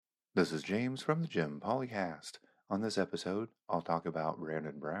This is James from the Jim Polycast. On this episode, I'll talk about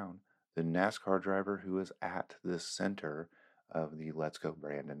Brandon Brown, the NASCAR driver who is at the center of the Let's Go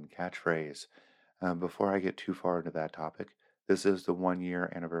Brandon catchphrase. Before I get too far into that topic, this is the 1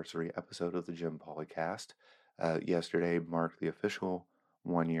 year anniversary episode of the Jim Polycast. Yesterday marked the official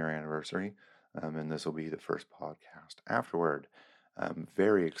 1 year anniversary, and this will be the first podcast afterward. I'm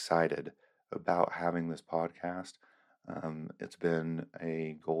very excited about having this podcast. It's been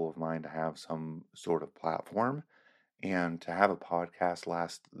a goal of mine to have some sort of platform and to have a podcast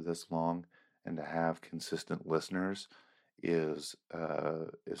last this long and to have consistent listeners is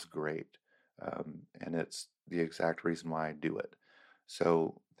great, and it's the exact reason why I do it.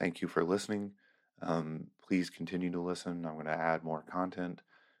 So thank you for listening. Please continue to listen. I'm going to add more content,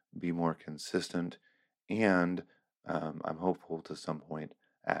 be more consistent, and I'm hopeful to some point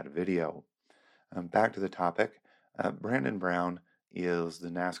add video. Back to the topic. Brandon Brown is the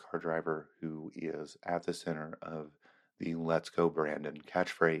NASCAR driver who is at the center of the Let's Go Brandon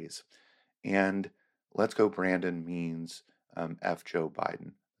catchphrase. And Let's Go Brandon means F Joe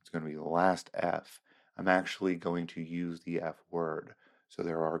Biden. It's going to be the last F. I'm actually going to use the F word. So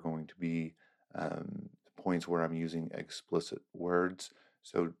there are going to be points where I'm using explicit words.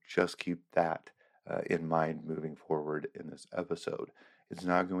 So just keep that in mind moving forward in this episode. It's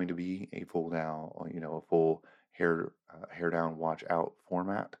not going to be a full down, a full hair down, watch out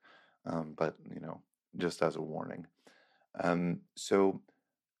format, but just as a warning. So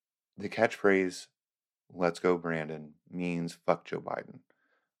the catchphrase "Let's go, Brandon" means "fuck Joe Biden."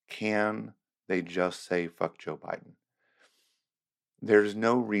 Can they just say "fuck Joe Biden"? There's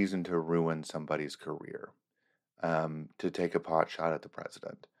no reason to ruin somebody's career, to take a pot shot at the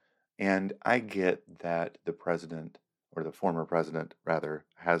president. And I get that the president, or the former president rather,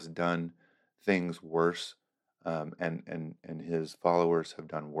 has done things worse, and his followers have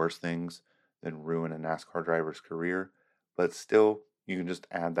done worse things than ruin a NASCAR driver's career. But still, you can just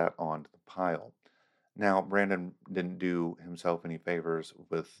add that on to the pile. Now, Brandon didn't do himself any favors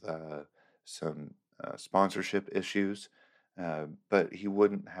with some sponsorship issues, but he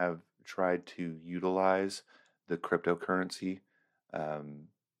wouldn't have tried to utilize the cryptocurrency um,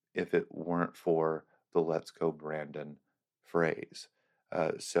 if it weren't for the "Let's Go Brandon" phrase.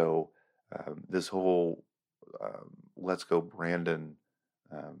 This whole "Let's Go Brandon"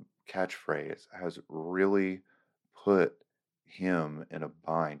 catchphrase has really put him in a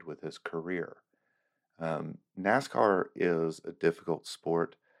bind with his career. NASCAR is a difficult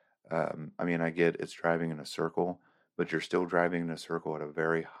sport. I mean, I get it's driving in a circle, but you're still driving in a circle at a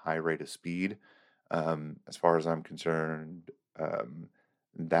very high rate of speed. As far as I'm concerned,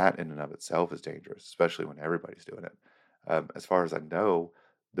 that in and of itself is dangerous, especially when everybody's doing it. As far as I know,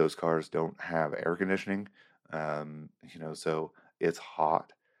 those cars don't have air conditioning, so it's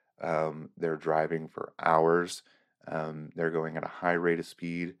hot. They're driving for hours. They're going at a high rate of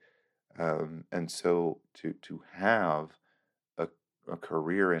speed. And so to have a, a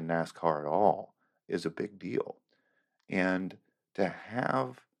career in NASCAR at all is a big deal. And to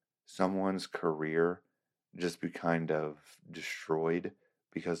have someone's career just be kind of destroyed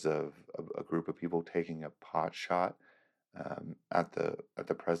because of a group of people taking a pot shot at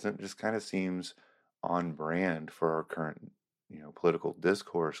the president just kind of seems on brand for our current political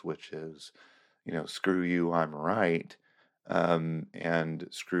discourse, which is screw you, I'm right, and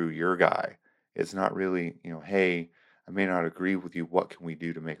screw your guy. It's not really, hey, I may not agree with you. What can we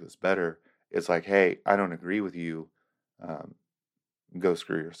do to make this better? It's like, hey, I don't agree with you. Um, Go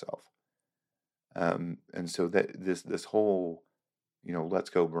screw yourself. And so that this whole, let's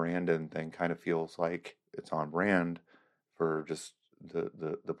go Brandon thing kind of feels like it's on brand for just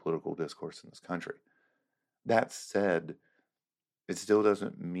the political discourse in this country. That said, it still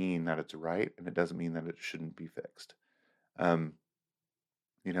doesn't mean that it's right, and it doesn't mean that it shouldn't be fixed. Um,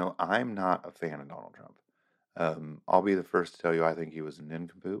 I'm not a fan of Donald Trump. I'll be the first to tell you I think he was a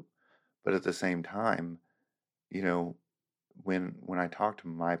nincompoop, but at the same time, you know, when I talk to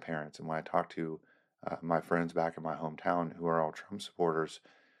my parents and when I talk to my friends back in my hometown who are all Trump supporters,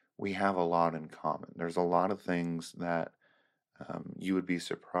 we have a lot in common. There's a lot of things that you would be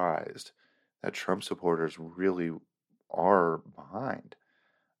surprised that Trump supporters really are behind.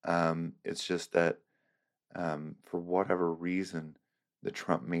 It's just that for whatever reason, the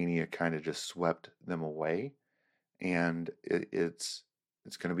Trump mania kind of just swept them away, and it's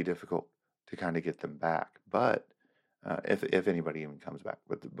going to be difficult to kind of get them back. But if anybody even comes back,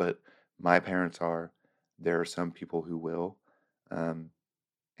 but my parents are. There are some people who will, um,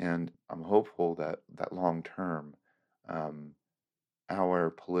 and I'm hopeful that long term, um, our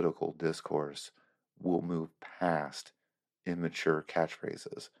political discourse will move past immature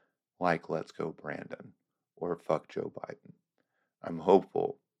catchphrases like Let's Go Brandon or Fuck Joe Biden. I'm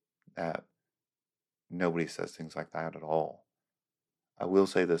hopeful that nobody says things like that at all. I will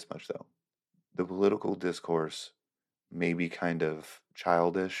say this much though. The political discourse may be kind of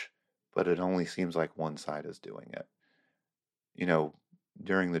childish, but it only seems like one side is doing it. You know,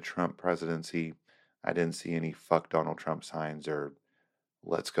 during the Trump presidency, I didn't see any fuck Donald Trump signs or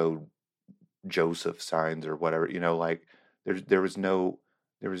let's go Joseph signs or whatever. Like there was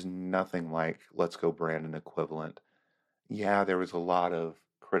nothing like let's go Brandon equivalent. Yeah, there was a lot of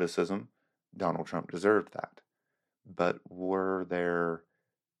criticism. Donald Trump deserved that. But were there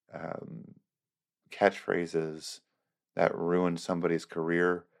um, catchphrases that ruined somebody's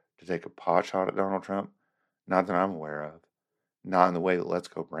career to take a pot shot at Donald Trump? Not that I'm aware of. Not in the way that Let's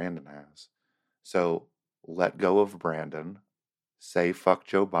Go Brandon has. So let go of Brandon. Say fuck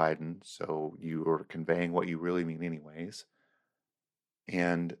Joe Biden. So you are conveying what you really mean, anyways.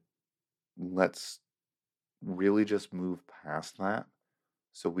 And let's really just move past that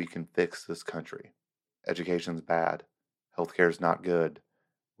so we can fix this country. Education's bad. Healthcare's not good.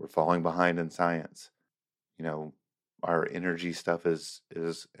 We're falling behind in science. You know, our energy stuff is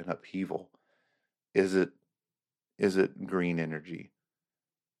an upheaval. Is it green energy?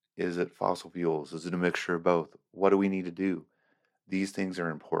 Is it fossil fuels? Is it a mixture of both? What do we need to do? These things are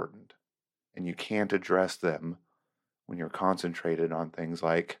important, and you can't address them when you're concentrated on things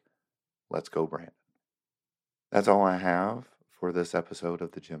like let's go Brandon. That's all I have for this episode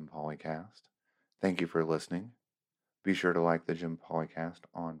of the Jim Polycast. Thank you for listening. Be sure to like the Jim Polycast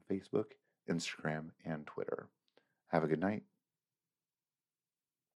on Facebook, Instagram, and Twitter. Have a good night.